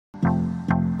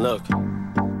Look,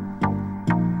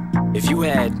 if you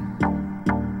had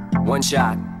one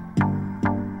shot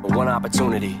or one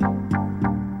opportunity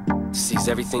to seize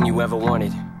everything you ever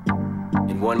wanted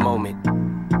in one moment,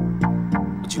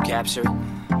 would you capture it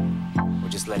or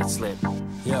just let it slip?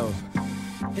 Yo.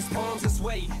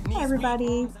 Hi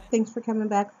everybody, thanks for coming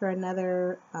back for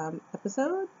another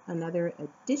episode, another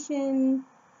edition,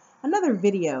 another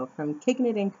video from Kicking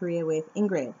It in Korea with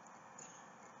Ingrid.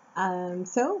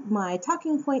 So my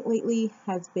talking point lately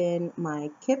has been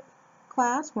my KIIP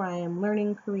class, where I am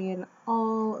learning Korean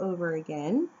all over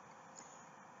again.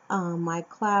 My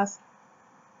classmates,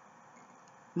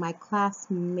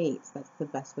 that's the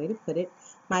best way to put it,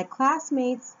 my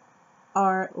classmates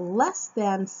are less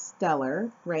than stellar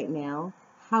right now.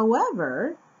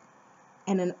 However,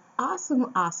 in an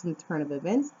awesome turn of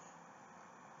events,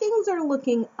 things are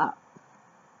looking up.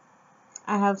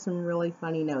 I have some really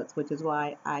funny notes, which is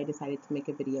why I decided to make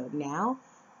a video now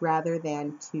rather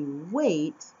than to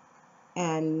wait.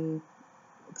 And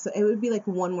so it would be like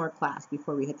one more class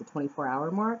before we hit the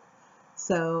 24-hour mark.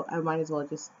 So I might as well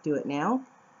just do it now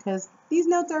because these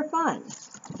notes are fun.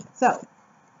 So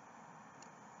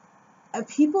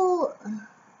people,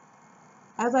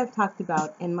 as I've talked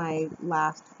about in my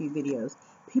last few videos,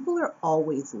 people are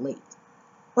always late,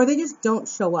 or they just don't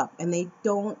show up and they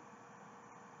don't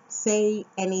say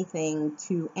anything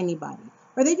to anybody,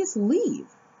 or they just leave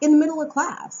in the middle of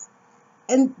class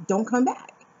and don't come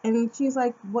back. And she's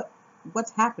like,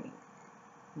 what's happening?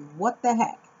 What the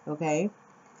heck? Okay.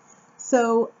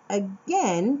 So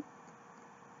again,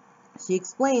 she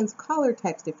explains color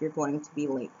text if you're going to be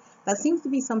late. That seems to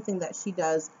be something that she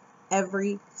does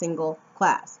every single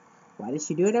class. Why does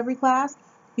she do it every class?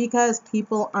 Because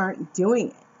people aren't doing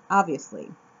it, obviously.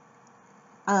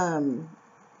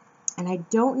 And I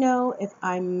don't know if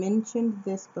I mentioned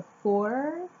this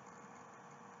before.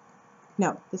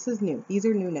 No, this is new. These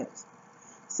are new notes.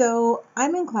 So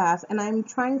I'm in class and I'm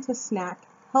trying to snack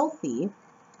healthy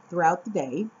throughout the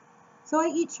day. So I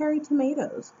eat cherry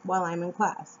tomatoes while I'm in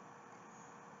class.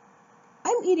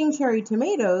 I'm eating cherry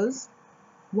tomatoes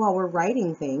while we're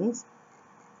writing things.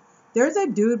 There's a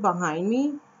dude behind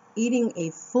me eating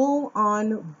a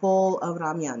full-on bowl of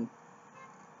ramyun.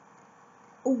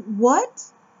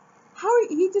 What? How are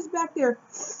he just back there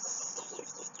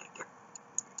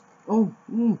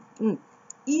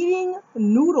eating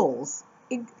noodles?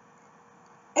 And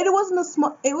it wasn't a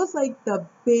small, it was like the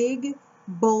big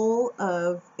bowl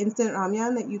of instant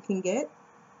ramyun that you can get.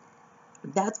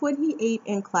 That's what he ate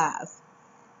in class.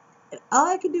 And all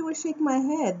I could do was shake my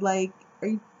head like, are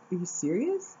you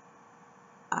serious?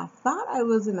 I thought I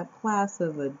was in a class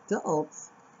of adults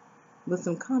with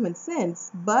some common sense,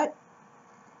 but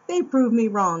they proved me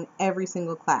wrong every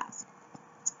single class.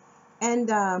 And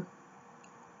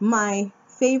my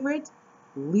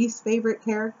least favorite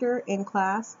character in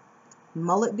class,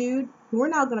 Mullet Dude, who we're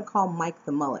now going to call Mike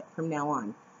the Mullet from now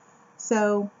on.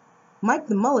 So Mike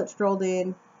the Mullet strolled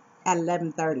in at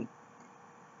 11:30.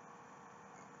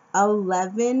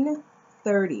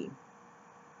 11:30.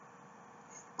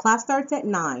 Class starts at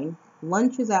 9.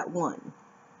 Lunch is at 1.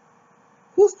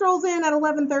 Who strolls in at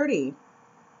 11:30?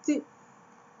 See,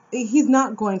 he's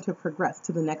not going to progress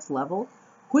to the next level,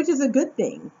 which is a good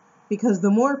thing, because the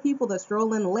more people that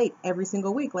stroll in late every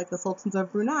single week, like the Sultans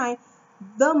of Brunei,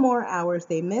 the more hours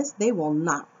they miss, they will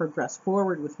not progress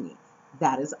forward with me.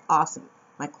 That is awesome.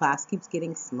 My class keeps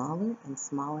getting smaller and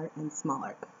smaller and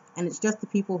smaller. And it's just the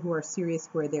people who are serious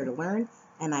who are there to learn,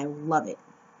 and I love it.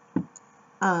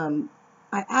 I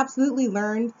absolutely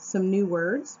learned some new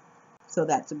words, so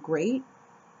that's great.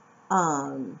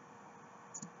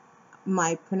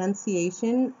 My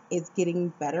pronunciation is getting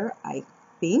better, I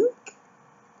think.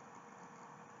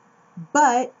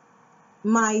 But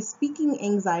my speaking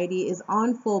anxiety is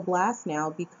on full blast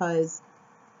now because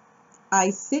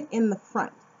I sit in the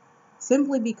front,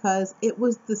 simply because it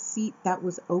was the seat that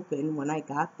was open when I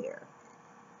got there.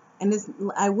 And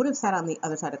I would have sat on the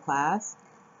other side of class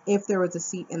if there was a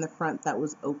seat in the front that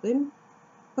was open,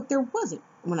 but there wasn't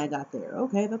when I got there.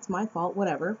 Okay, that's my fault,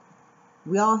 whatever.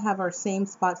 We all have our same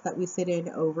spots that we sit in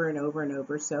over and over and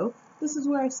over, so this is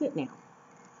where I sit now.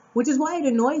 Which is why it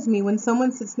annoys me when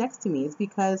someone sits next to me, is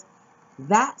because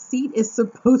that seat is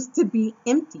supposed to be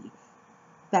empty.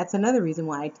 That's another reason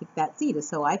why I took that seat, is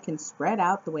so I can spread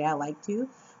out the way I like to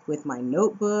with my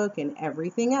notebook and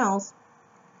everything else,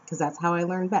 because that's how I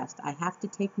learn best. I have to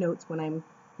take notes when I'm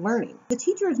learning. The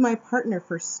teacher is my partner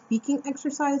for speaking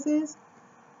exercises,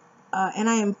 and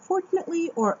I am fortunately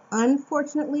or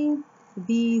unfortunately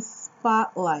the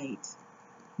spotlight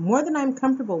more than I'm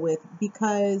comfortable with,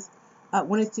 because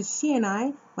when it's just she and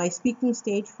I, my speaking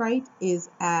stage fright is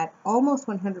at almost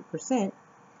 100%.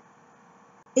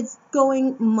 It's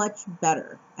going much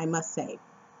better, I must say.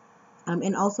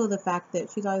 And also the fact that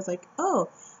she's always like, oh,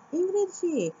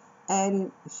 Ingrid,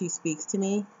 and she speaks to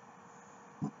me.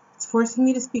 It's forcing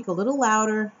me to speak a little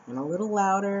louder and a little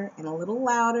louder and a little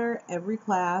louder every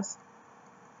class.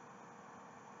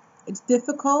 It's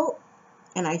difficult,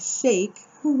 and I shake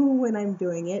when I'm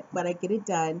doing it, but I get it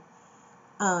done.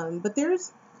 But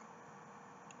there's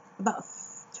about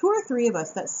 2 or 3 of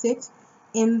us that sit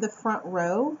in the front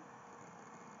row.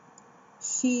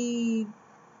 She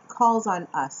calls on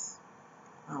us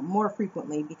more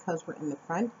frequently because we're in the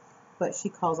front, but she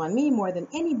calls on me more than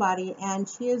anybody, and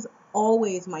she is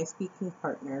always my speaking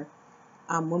partner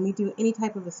when we do any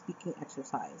type of a speaking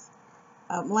exercise.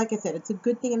 Like I said, it's a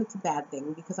good thing and it's a bad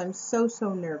thing because I'm so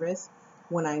nervous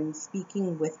when I'm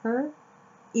speaking with her,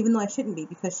 even though I shouldn't be,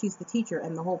 because she's the teacher,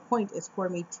 and the whole point is for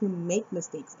me to make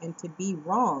mistakes and to be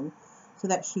wrong so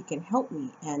that she can help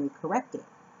me and correct it.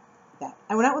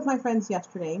 I went out with my friends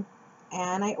yesterday,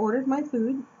 and I ordered my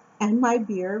food and my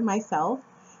beer myself,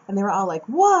 and they were all like,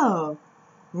 whoa,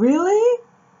 really?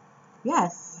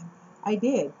 Yes, I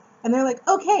did. And they're like,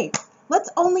 okay,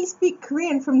 let's only speak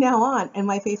Korean from now on. And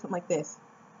my face went like this.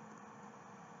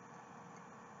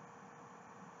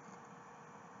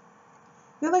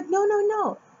 They're like,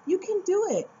 no, you can do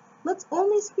it. Let's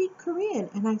only speak Korean.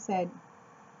 And I said,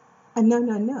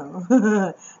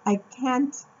 no, I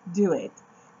can't do it.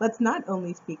 Let's not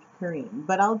only speak Korean,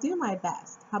 but I'll do my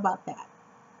best. How about that?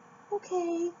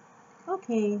 Okay,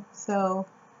 so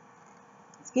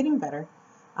it's getting better.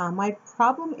 My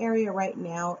problem area right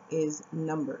now is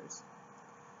numbers.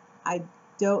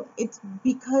 It's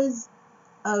because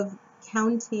of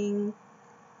counting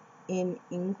in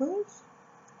English.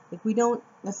 Like, we don't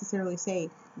necessarily say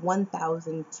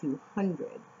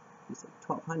 1,200. We say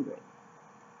 1,200.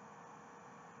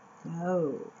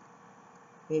 No,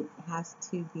 it has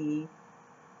to be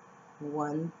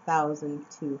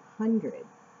 1,200.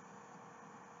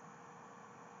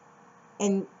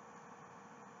 And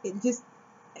it just,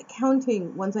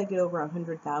 counting, once I get over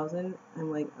 100,000,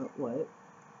 I'm like, oh, what?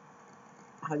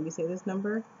 How do you say this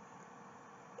number?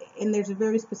 And there's a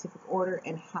very specific order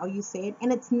and how you say it,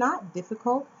 and it's not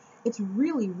difficult. It's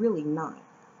really not.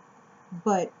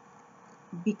 But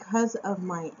because of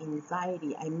my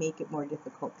anxiety, I make it more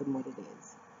difficult than what it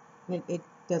is. And it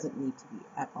doesn't need to be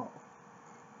at all.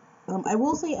 I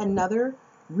will say another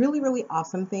really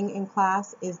awesome thing in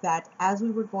class is that as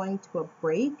we were going to a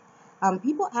break,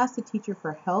 people asked the teacher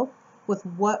for help with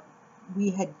what we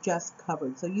had just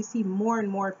covered. So you see more and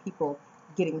more people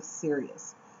getting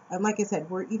serious. And like I said,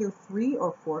 we're either 3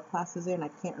 or 4 classes in. I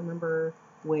can't remember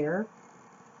where.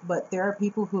 But there are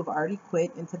people who have already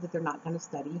quit and said that they're not going to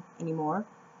study anymore.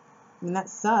 I mean, that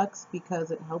sucks because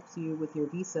it helps you with your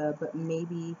visa, but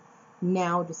maybe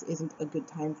now just isn't a good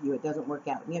time for you. It doesn't work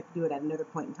out, and you have to do it at another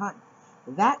point in time.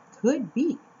 That could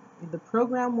be. The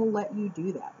program will let you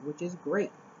do that, which is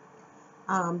great.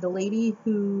 The lady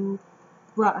who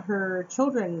brought her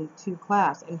children to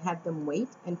class and had them wait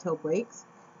until breaks.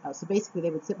 So basically,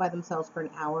 they would sit by themselves for an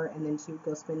hour, and then she would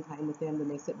go spend time with them. Then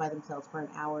they sit by themselves for an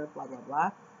hour, blah, blah,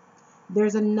 blah.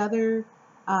 There's another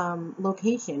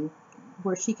location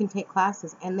where she can take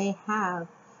classes, and they have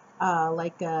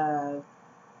like an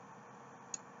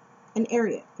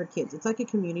area for kids. It's like a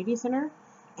community center,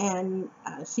 and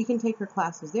she can take her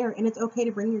classes there, and it's okay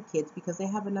to bring your kids because they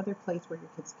have another place where your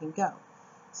kids can go.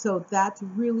 So that's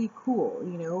really cool.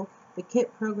 You know, the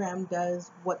KIIP program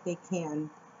does what they can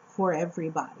for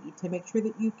everybody to make sure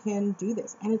that you can do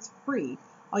this, and it's free.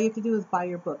 All you have to do is buy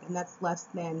your book, and that's less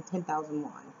than 10,000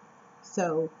 won.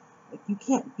 So, like, you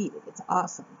can't beat it. It's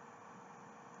awesome.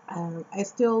 I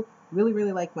still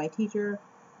really like my teacher.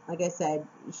 Like I said,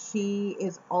 she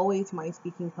is always my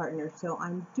speaking partner, so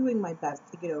I'm doing my best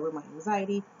to get over my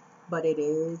anxiety, but it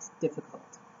is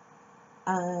difficult.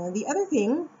 The other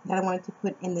thing that I wanted to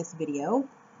put in this video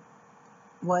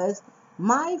was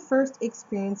my first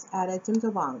experience at a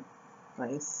jjimjilbang, or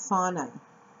a sauna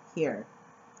here.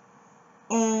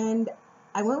 And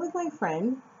I went with my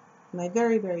friend, my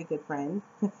very good friend.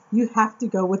 You have to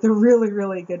go with a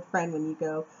really good friend when you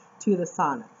go to the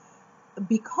sauna.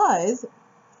 Because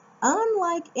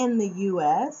unlike in the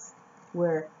US,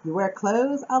 where you wear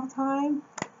clothes all the time,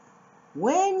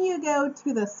 when you go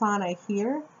to the sauna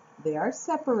here, they are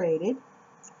separated,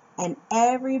 and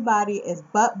everybody is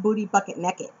butt, booty, bucket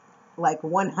naked. Like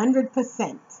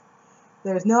 100%.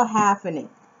 There's no half in it.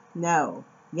 No,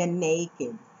 you're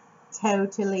naked.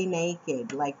 Totally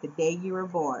naked, like the day you were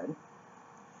born.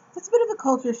 It's a bit of a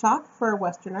culture shock for a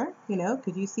Westerner, you know,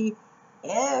 because you see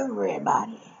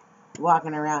everybody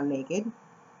walking around naked.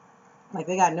 Like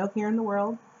they got no care in the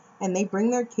world. And they bring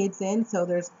their kids in, so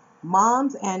there's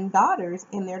moms and daughters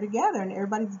in there together, and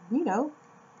everybody's,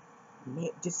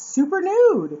 just super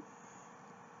nude.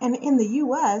 And in the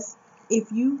US,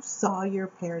 if you saw your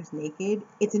parents naked,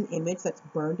 it's an image that's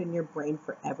burned in your brain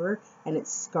forever, and it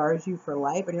scars you for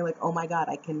life. And you're like, oh my God,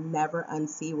 I can never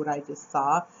unsee what I just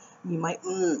saw. You might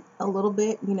a little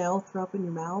bit, throw up in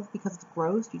your mouth because it's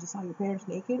gross. You just saw your parents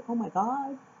naked. Oh my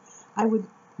God. I would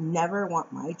never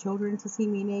want my children to see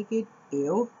me naked.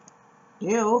 Ew.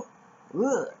 Ew.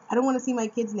 Ugh. I don't want to see my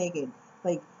kids naked.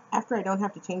 Like, after I don't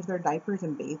have to change their diapers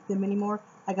and bathe them anymore,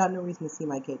 I got no reason to see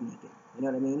my kid naked. You know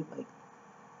what I mean? Like,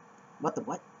 what the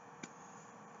what?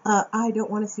 I don't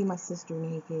want to see my sister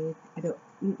naked.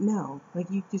 No.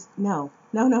 Like, you just, no.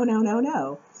 No, no, no, no,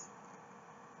 no.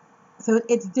 So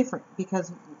it's different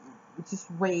because it's just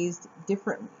raised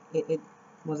differently. It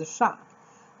was a shock.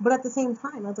 But at the same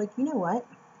time, I was like, you know what?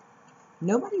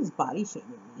 Nobody's body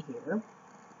shaming me here.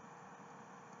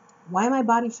 Why am I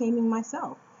body shaming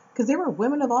myself? Because there were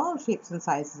women of all shapes and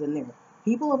sizes in there.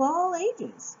 People of all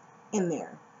ages in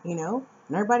there, And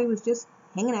everybody was just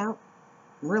hanging out,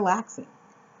 relaxing.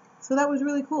 So that was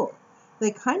really cool.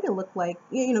 They kind of looked like,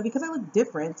 because I look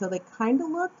different, so they kind of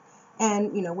looked,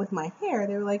 and, with my hair,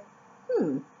 they were like,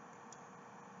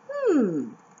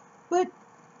 but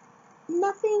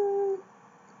nothing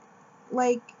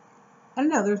like, I don't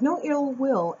know, there's no ill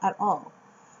will at all.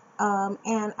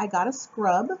 And I got a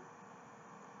scrub.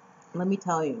 Let me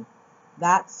tell you,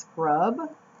 that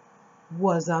scrub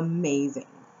was amazing.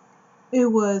 It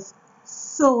was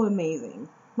so amazing.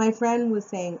 My friend was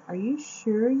saying, are you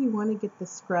sure you want to get the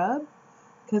scrub?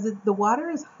 Because the water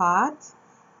is hot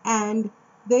and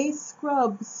they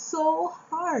scrub so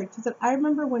hard. She said, I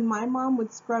remember when my mom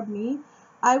would scrub me,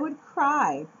 I would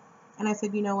cry. And I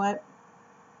said, you know what?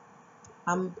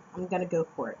 I'm going to go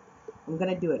for it. I'm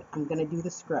going to do it. I'm going to do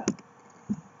the scrub.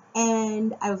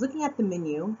 And I was looking at the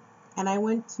menu, and I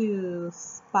went to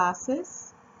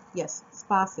Spasis. Yes,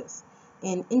 Spasis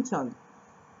in Incheon.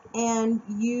 And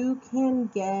you can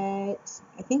get,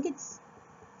 I think it's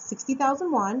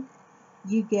 60,000 won.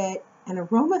 You get an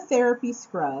aromatherapy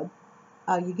scrub.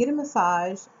 You get a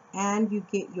massage, and you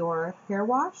get your hair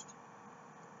washed.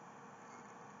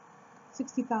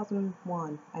 60,000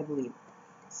 won, I believe.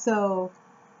 So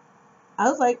I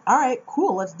was like, all right,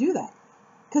 cool, let's do that.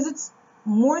 Because it's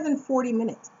more than 40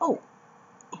 minutes. Oh,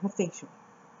 and a facial.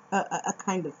 A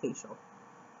kind of facial.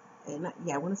 And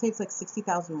I want to say it's like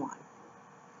 60,000 won.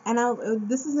 And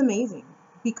this is amazing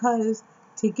because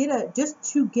just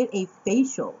to get a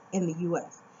facial in the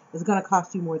U.S. is going to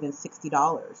cost you more than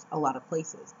 $60 a lot of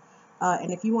places.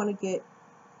 And if you want to get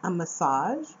a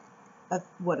massage, a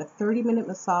 30-minute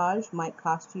massage might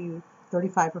cost you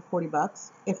 35 or 40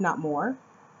 bucks, if not more.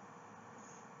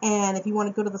 And if you want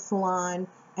to go to the salon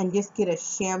and just get a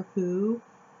shampoo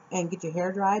and get your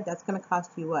hair dried, that's going to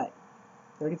cost you what?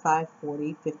 35,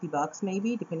 40, 50 bucks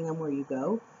maybe, depending on where you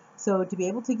go. So to be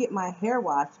able to get my hair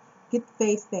washed, get the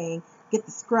face thing, get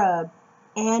the scrub,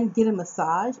 and get a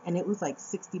massage, and it was like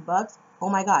 60 bucks, oh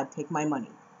my God, take my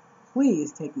money.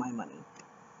 Please take my money.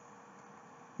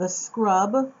 The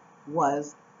scrub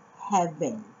was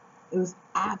heaven. It was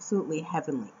absolutely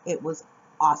heavenly. It was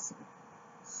awesome.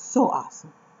 So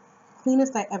awesome.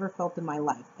 Cleanest I ever felt in my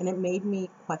life. And it made me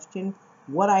question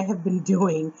what I have been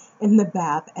doing in the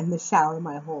bath and the shower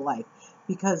my whole life.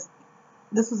 Because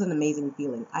this was an amazing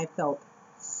feeling. I felt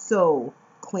so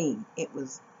clean. It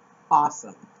was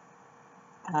awesome.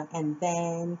 And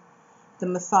then the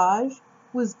massage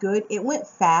was good. It went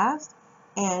fast.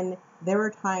 And there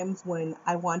were times when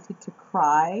I wanted to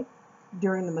cry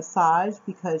during the massage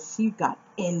because she got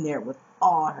in there with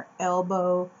all her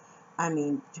elbow. I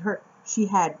mean, she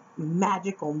had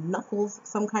magical knuckles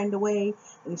some kind of way,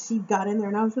 and she got in there,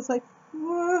 and I was just like,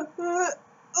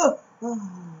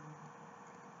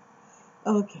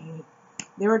 okay.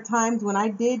 There were times when I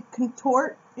did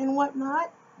contort and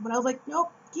whatnot, but I was like,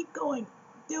 nope, keep going,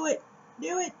 do it,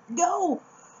 go.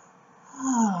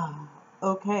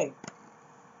 Okay.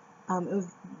 It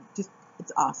was just,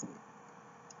 it's awesome.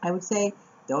 I would say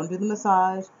don't do the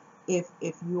massage if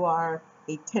you are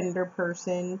a tender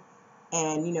person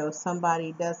and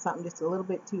somebody does something just a little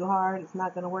bit too hard, it's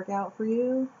not going to work out for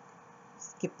you.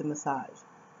 Skip the massage.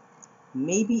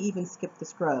 Maybe even skip the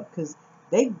scrub because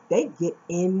they get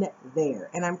in there,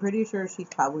 and I'm pretty sure she's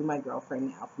probably my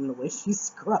girlfriend now from the way she's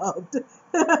scrubbed.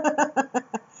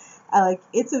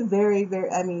 It's a very, very,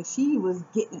 I mean, she was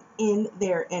getting in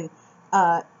there, and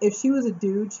if she was a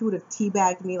dude, she would have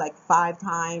teabagged me like 5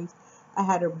 times. I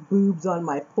had her boobs on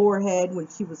my forehead when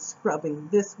she was scrubbing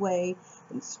this way.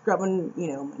 and scrubbing, you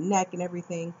know, my neck and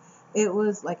everything. It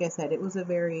was, like I said, it was a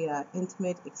very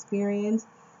intimate experience,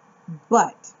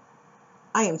 but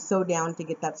I am so down to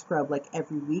get that scrub like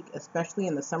every week, especially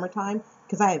in the summertime,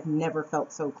 because I have never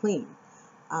felt so clean.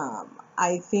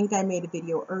 I think I made a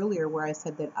video earlier where I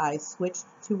said that I switched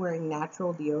to wearing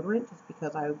natural deodorant just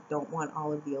because I don't want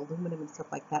all of the aluminum and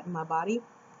stuff like that in my body.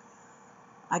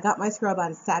 I got my scrub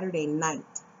on Saturday night.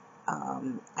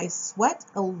 I sweat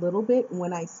a little bit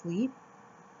when I sleep.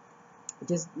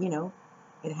 Just, you know,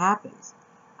 it happens.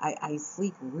 I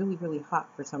sleep really, really hot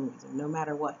for some reason, no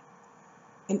matter what.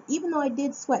 And even though I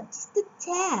did sweat just a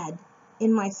tad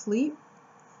in my sleep,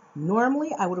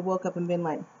 normally I would have woke up and been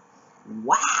like,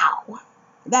 wow,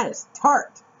 that is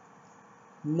tart.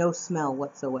 No smell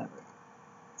whatsoever.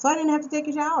 So I didn't have to take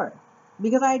a shower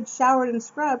because I had showered and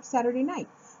scrubbed Saturday night.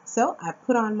 So I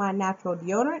put on my natural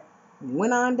deodorant and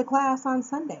went on to class on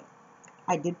Sunday.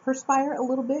 I did perspire a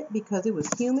little bit because it was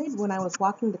humid when I was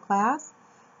walking to class.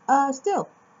 Still,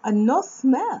 no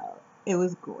smell. It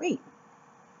was great.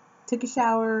 Took a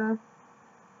shower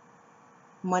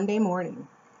Monday morning,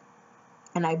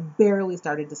 and I barely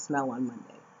started to smell on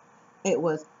Monday. It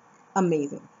was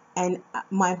amazing. And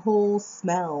my whole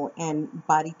smell and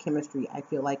body chemistry, I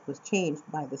feel like, was changed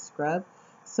by the scrub.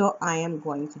 So I am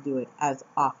going to do it as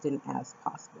often as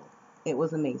possible. It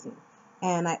was amazing.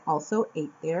 And I also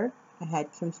ate there. I had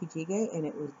kimchi jjigae, and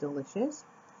it was delicious.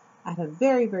 I had a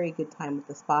very, very good time with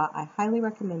the spa. I highly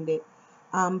recommend it.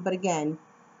 But again,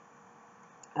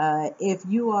 if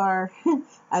you are,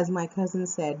 as my cousin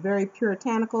said, very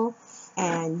puritanical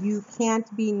and you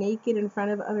can't be naked in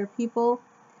front of other people,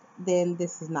 then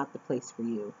this is not the place for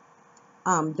you.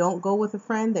 Don't go with a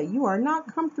friend that you are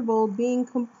not comfortable being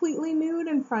completely nude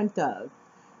in front of,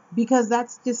 because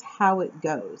that's just how it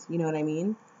goes. You know what I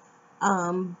mean?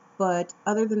 But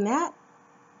other than that,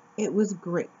 it was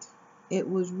great. It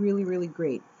was really, really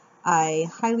great. I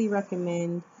highly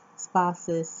recommend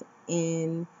Spasis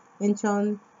in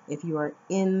Incheon. If you are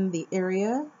in the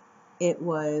area, it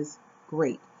was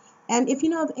great. And if you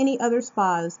know of any other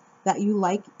spas that you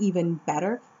like even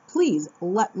better, please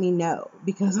let me know,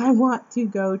 because I want to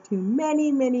go to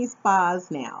many, many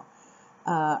spas now.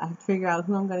 I have to figure out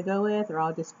who I'm going to go with, or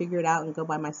I'll just figure it out and go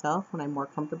by myself when I'm more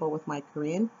comfortable with my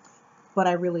Korean. But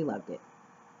I really loved it.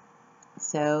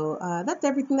 So that's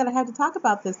everything that I had to talk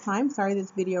about this time. Sorry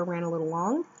this video ran a little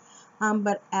long.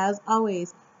 But as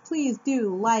always, please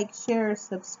do like, share,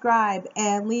 subscribe,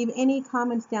 and leave any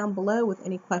comments down below with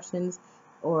any questions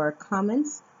or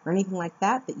comments or anything like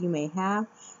that that you may have.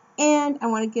 And I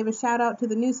want to give a shout out to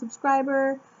the new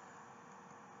subscriber.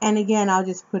 And again, I'll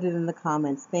just put it in the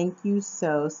comments. Thank you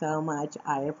so, so much.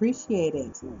 I appreciate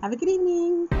it. Have a good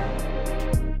evening.